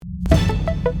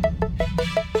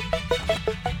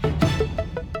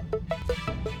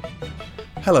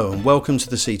Hello and welcome to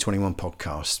the C21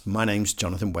 podcast. My name's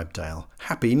Jonathan Webdale.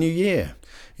 Happy New Year!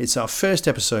 It's our first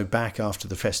episode back after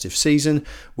the festive season.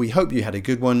 We hope you had a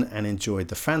good one and enjoyed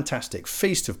the fantastic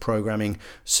feast of programming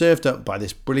served up by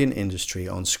this brilliant industry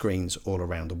on screens all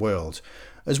around the world,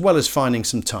 as well as finding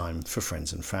some time for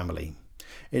friends and family.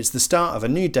 It's the start of a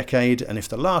new decade, and if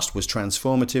the last was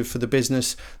transformative for the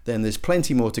business, then there's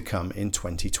plenty more to come in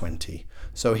 2020.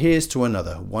 So here's to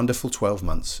another wonderful 12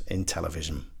 months in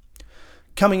television.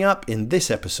 Coming up in this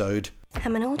episode...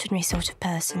 I'm an ordinary sort of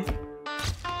person.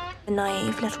 A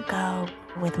naive little girl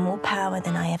with more power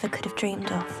than I ever could have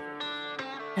dreamed of.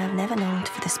 And I've never longed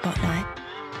for the spotlight,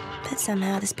 but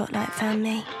somehow the spotlight found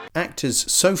me.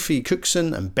 Actors Sophie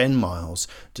Cookson and Ben Miles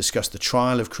discuss the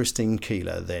trial of Christine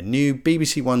Keeler, their new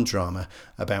BBC One drama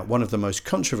about one of the most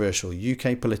controversial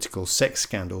UK political sex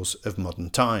scandals of modern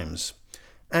times.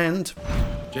 And...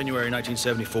 January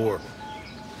 1974.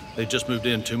 They'd just moved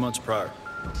in 2 months prior.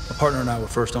 My partner and I were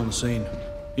first on the scene.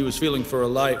 He was feeling for a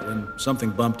light when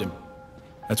something bumped him.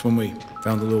 That's when we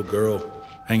found the little girl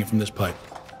hanging from this pipe.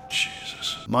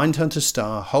 Jesus. Mindhunter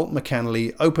star Holt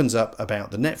McCallany opens up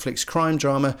about the Netflix crime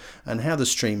drama and how the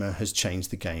streamer has changed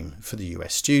the game for the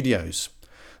US studios.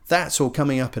 That's all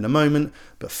coming up in a moment,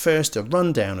 but first a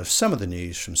rundown of some of the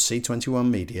news from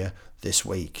C21 Media this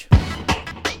week.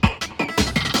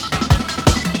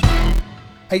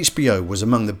 HBO was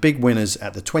among the big winners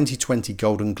at the 2020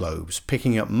 Golden Globes,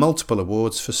 picking up multiple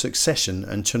awards for Succession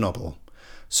and Chernobyl.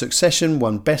 Succession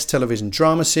won Best Television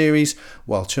Drama Series,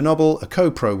 while Chernobyl, a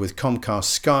co-pro with Comcast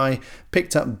Sky,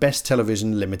 picked up Best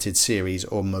Television Limited Series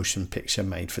or Motion Picture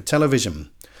Made for Television.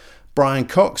 Brian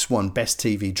Cox won Best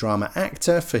TV Drama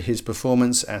Actor for his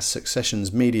performance as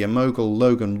Succession's media mogul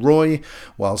Logan Roy,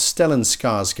 while Stellan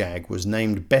Skarsgård was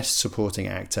named Best Supporting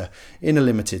Actor in a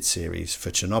Limited Series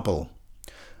for Chernobyl.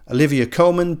 Olivia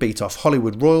Colman beat off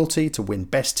Hollywood royalty to win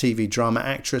Best TV Drama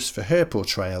Actress for her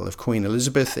portrayal of Queen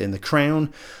Elizabeth in The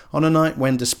Crown on a night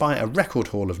when, despite a record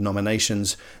haul of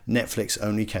nominations, Netflix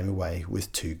only came away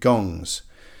with 2 gongs.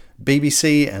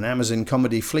 BBC and Amazon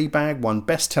comedy Fleabag won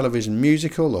Best Television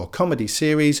Musical or Comedy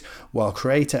Series, while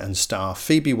creator and star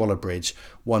Phoebe Waller-Bridge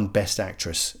won Best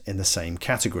Actress in the same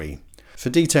category. For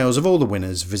details of all the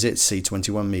winners, visit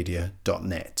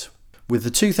c21media.net. With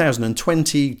the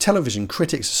 2020 Television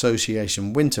Critics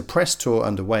Association Winter Press Tour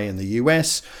underway in the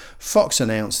US, Fox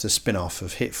announced the spin-off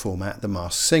of hit format The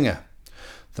Masked Singer.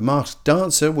 The Masked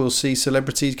Dancer will see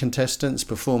celebrity contestants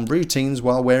perform routines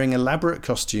while wearing elaborate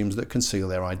costumes that conceal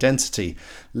their identity,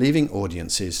 leaving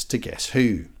audiences to guess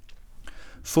who.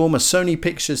 Former Sony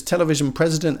Pictures Television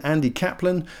President Andy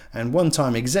Kaplan and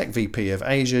one-time Exec VP of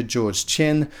Asia George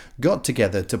Chen got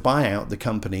together to buy out the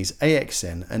company's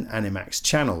AXN and Animax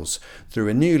channels through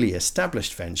a newly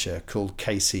established venture called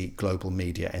KC Global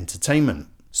Media Entertainment.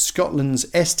 Scotland's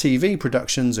STV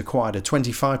Productions acquired a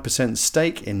 25%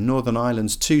 stake in Northern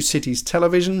Ireland's Two Cities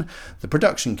Television, the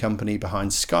production company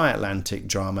behind Sky Atlantic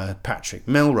drama Patrick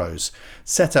Melrose,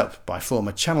 set up by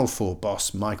former Channel 4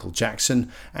 boss Michael Jackson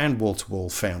and wall-to-wall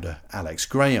founder Alex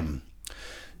Graham.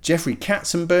 Jeffrey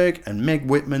Katzenberg and Meg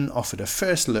Whitman offered a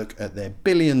first look at their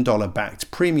billion-dollar-backed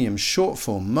premium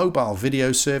short-form mobile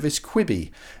video service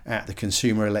Quibi at the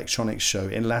Consumer Electronics Show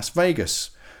in Las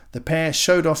Vegas. The pair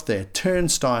showed off their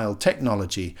turnstile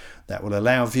technology that will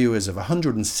allow viewers of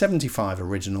 175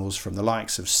 originals from the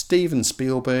likes of Steven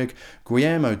Spielberg,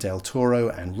 Guillermo del Toro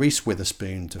and Reese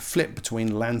Witherspoon to flip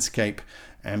between landscape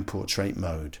and portrait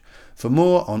mode. For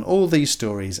more on all these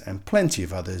stories and plenty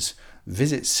of others,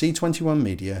 visit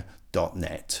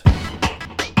c21media.net.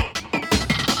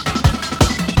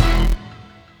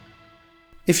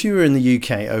 If you were in the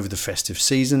UK over the festive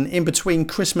season, in between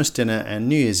Christmas dinner and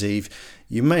New Year's Eve,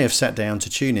 you may have sat down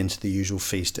to tune into the usual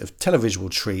feast of televisual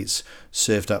treats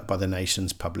served up by the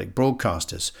nation's public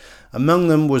broadcasters. Among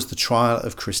them was the trial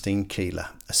of Christine Keeler,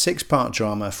 a 6-part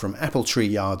drama from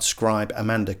Appletree Yard scribe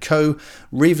Amanda Coe,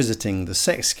 revisiting the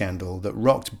sex scandal that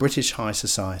rocked British high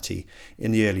society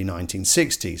in the early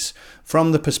 1960s,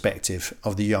 from the perspective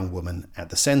of the young woman at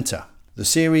the centre. The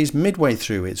series, midway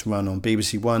through its run on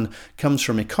BBC One, comes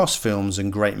from Ecos Films and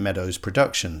Great Meadows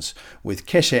Productions, with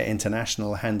Kesher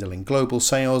International handling global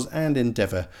sales and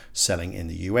Endeavour selling in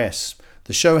the US.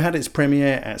 The show had its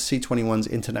premiere at C21's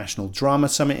International Drama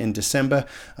Summit in December,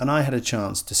 and I had a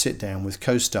chance to sit down with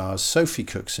co-stars Sophie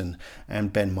Cookson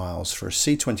and Ben Miles for a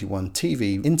C21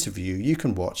 TV interview you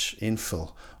can watch in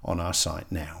full on our site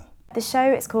now. The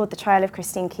show is called The Trial of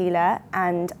Christine Keeler,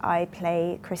 and I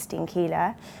play Christine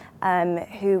Keeler,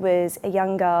 who was a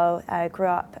young girl, grew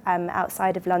up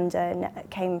outside of London,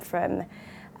 came from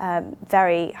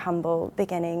very humble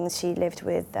beginnings. She lived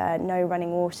with no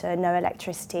running water, no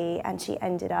electricity, and she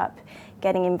ended up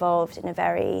getting involved in a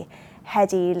very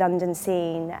heady London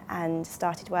scene and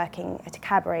started working at a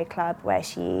cabaret club where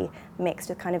she mixed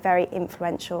with kind of very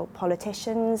influential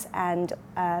politicians and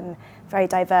very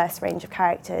diverse range of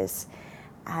characters.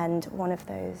 And one of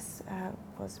those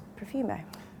was Profumo.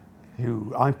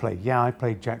 Who I played. Yeah, I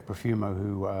played Jack Profumo,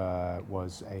 who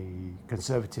was a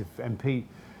Conservative MP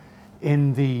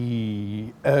in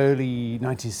the early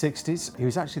 1960s. He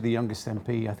was actually the youngest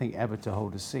MP, I think, ever to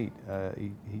hold a seat.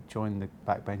 He joined the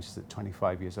backbenchers at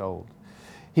 25 years old.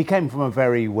 He came from a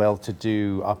very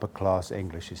well-to-do, upper-class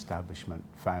English establishment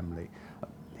family.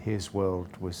 His world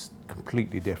was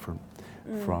completely different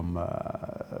from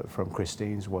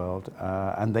Christine's world,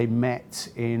 and they met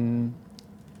in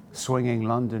swinging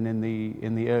London in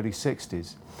the early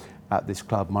 60s at this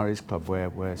club, Murray's Club,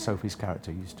 where Sophie's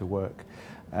character used to work.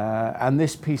 And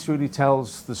this piece really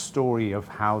tells the story of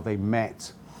how they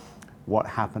met, what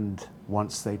happened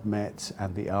once they'd met,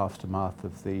 and the aftermath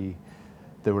of the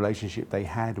relationship they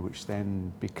had, which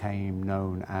then became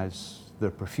known as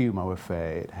the Profumo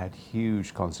affair. It had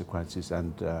huge consequences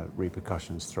and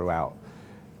repercussions throughout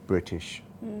British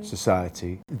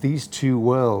society. These two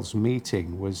worlds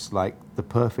meeting was like the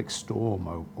perfect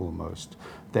storm almost.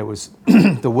 There was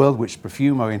the world which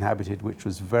Profumo inhabited, which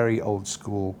was very old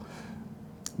school,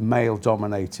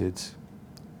 male-dominated,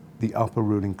 the upper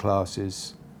ruling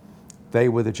classes. They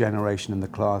were the generation in the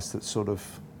class that sort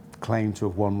of claimed to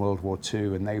have won World War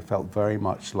II, and they felt very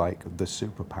much like the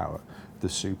superpower, the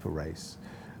super race.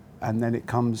 And then it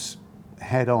comes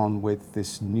head on with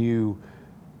this new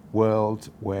world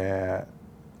where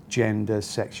gender,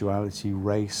 sexuality,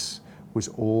 race was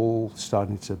all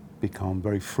starting to become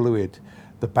very fluid.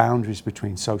 The boundaries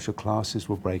between social classes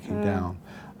were breaking down.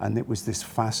 And it was this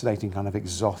fascinating kind of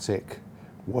exotic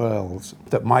world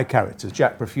that my character,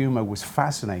 Jack Profumo, was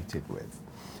fascinated with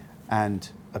and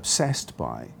obsessed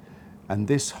by. And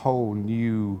this whole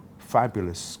new,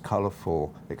 fabulous,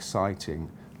 colourful, exciting,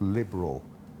 liberal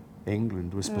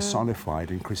England was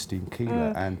personified in Christine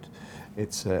Keeler. And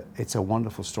it's a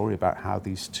wonderful story about how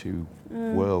these two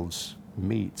worlds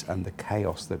meet and the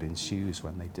chaos that ensues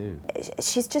when they do.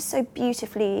 She's just so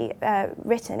beautifully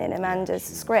written in Amanda's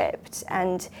script,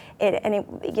 and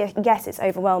yes, it's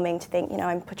overwhelming to think,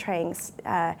 I'm portraying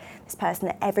this person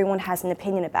that everyone has an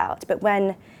opinion about, but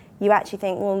when you actually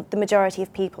think, well, the majority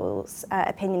of people's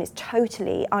opinion is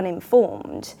totally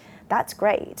uninformed, that's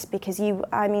great, because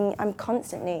I'm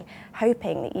constantly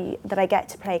hoping that I get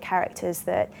to play characters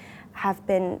that have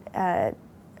been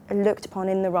looked upon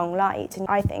in the wrong light. And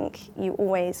I think you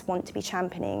always want to be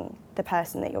championing the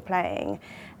person that you're playing,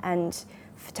 and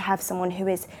to have someone who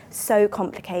is so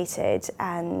complicated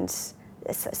and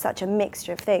such a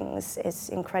mixture of things is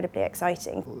incredibly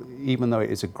exciting. Even though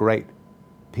it is a great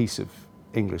piece of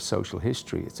English social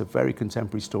history, it's a very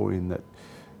contemporary story in that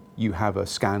you have a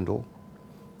scandal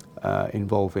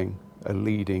involving a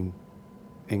leading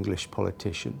English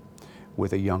politician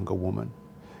with a younger woman.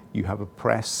 You have a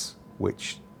press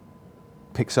which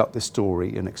picks up the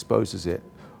story and exposes it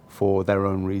for their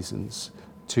own reasons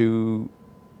to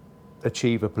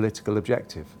achieve a political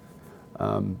objective.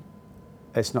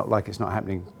 It's not like it's not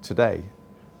happening today.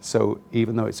 So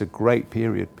even though it's a great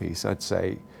period piece, I'd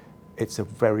say it's a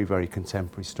very, very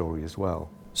contemporary story as well.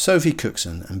 Sophie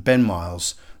Cookson and Ben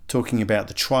Miles talking about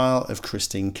the trial of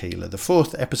Christine Keeler, the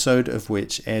fourth episode of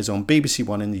which airs on BBC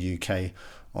One in the UK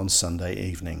on Sunday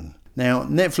evening. Now,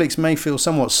 Netflix may feel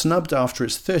somewhat snubbed after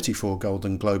its 34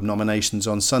 Golden Globe nominations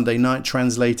on Sunday night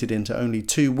translated into only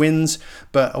 2 wins,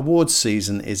 but awards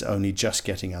season is only just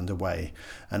getting underway.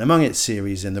 And among its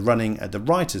series in the running at the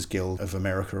Writers Guild of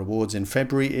America Awards in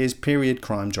February is period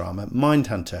crime drama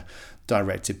Mindhunter,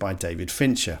 directed by David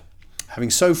Fincher.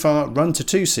 Having so far run to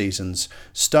 2 seasons,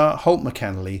 star Holt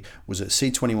McCallany was at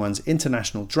C21's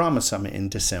International Drama Summit in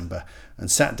December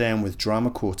and sat down with Drama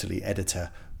Quarterly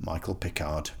editor Michael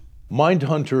Picard.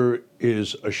 Mindhunter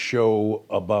is a show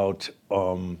about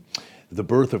the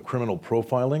birth of criminal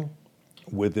profiling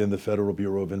within the Federal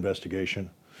Bureau of Investigation,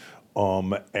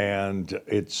 and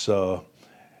it's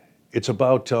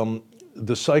about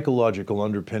the psychological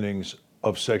underpinnings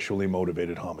of sexually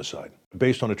motivated homicide,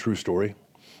 based on a true story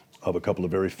of a couple of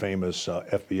very famous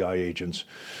FBI agents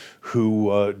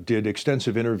who did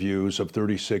extensive interviews of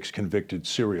 36 convicted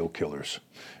serial killers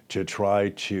to try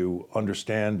to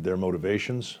understand their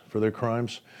motivations for their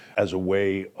crimes as a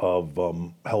way of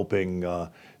helping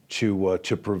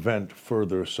to prevent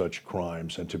further such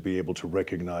crimes and to be able to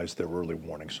recognize their early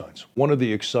warning signs. One of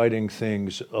the exciting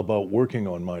things about working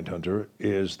on Mindhunter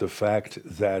is the fact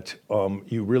that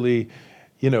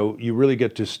you really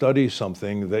get to study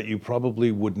something that you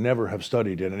probably would never have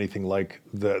studied in anything like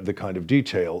the kind of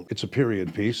detail. It's a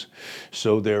period piece,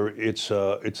 so there's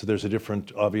a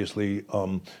different, obviously,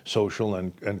 social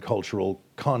and cultural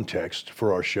context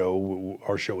for our show.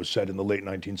 Our show was set in the late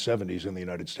 1970s in the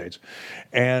United States,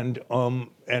 and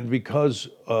because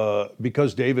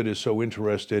David is so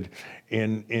interested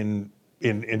in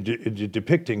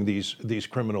depicting these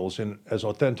criminals in as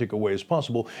authentic a way as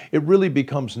possible, it really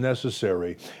becomes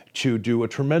necessary to do a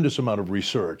tremendous amount of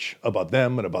research about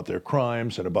them and about their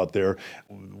crimes and about their,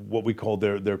 what we call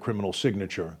their criminal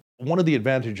signature. One of the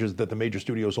advantages that the major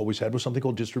studios always had was something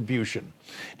called distribution.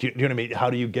 Do you know what I mean? How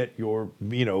do you get your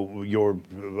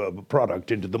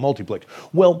product into the multiplex?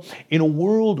 Well, in a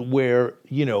world where,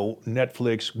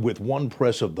 Netflix with one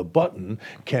press of the button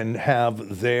can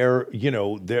have their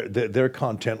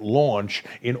content launch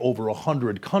in over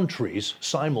 100 countries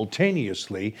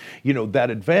simultaneously,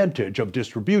 that advantage of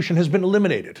distribution has been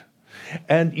eliminated.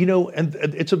 And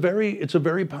it's a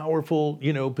very powerful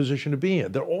position to be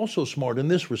in. They're also smart in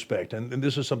this respect, and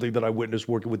this is something that I witnessed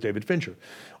working with David Fincher.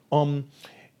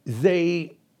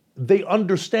 They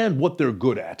understand what they're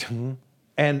good at.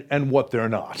 And what they're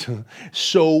not.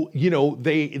 So,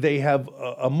 they have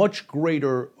a much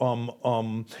greater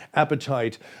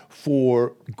appetite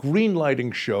for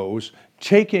greenlighting shows,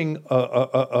 taking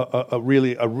a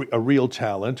real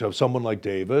talent of someone like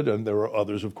David, and there are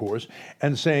others, of course,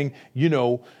 and saying,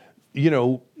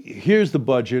 here's the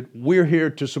budget, we're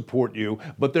here to support you,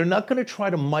 but they're not going to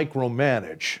try to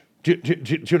micromanage. Do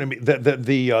you know what I mean?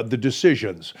 The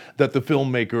decisions that the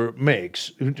filmmaker makes.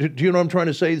 Do you know what I'm trying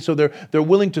to say? So they're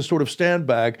willing to sort of stand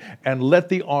back and let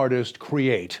the artist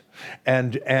create,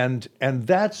 and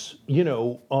that's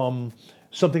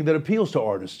something that appeals to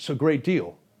artists a great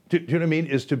deal. Do you know what I mean?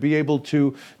 Is to be able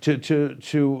to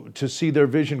see their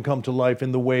vision come to life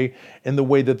in the way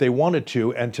that they want it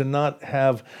to, and to not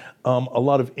have a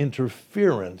lot of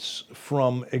interference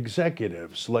from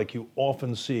executives like you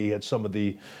often see at some of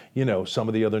the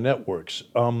other networks.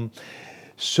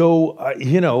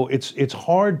 It's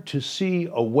hard to see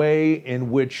a way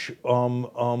in which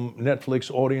Netflix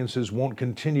audiences won't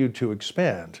continue to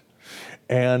expand.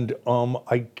 And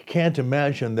I can't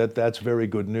imagine that that's very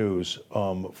good news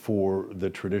for the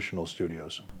traditional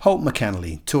studios. Holt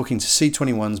McAnally talking to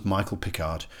C21's Michael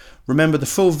Picard. Remember, the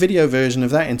full video version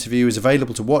of that interview is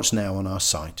available to watch now on our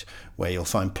site, where you'll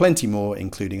find plenty more,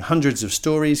 including hundreds of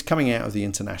stories coming out of the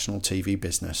international TV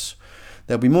business.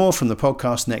 There'll be more from the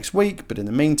podcast next week, but in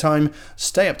the meantime,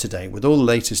 stay up to date with all the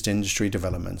latest industry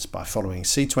developments by following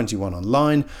C21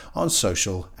 online, on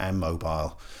social and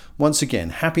mobile. Once again,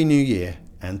 Happy New Year,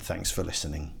 and thanks for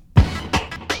listening.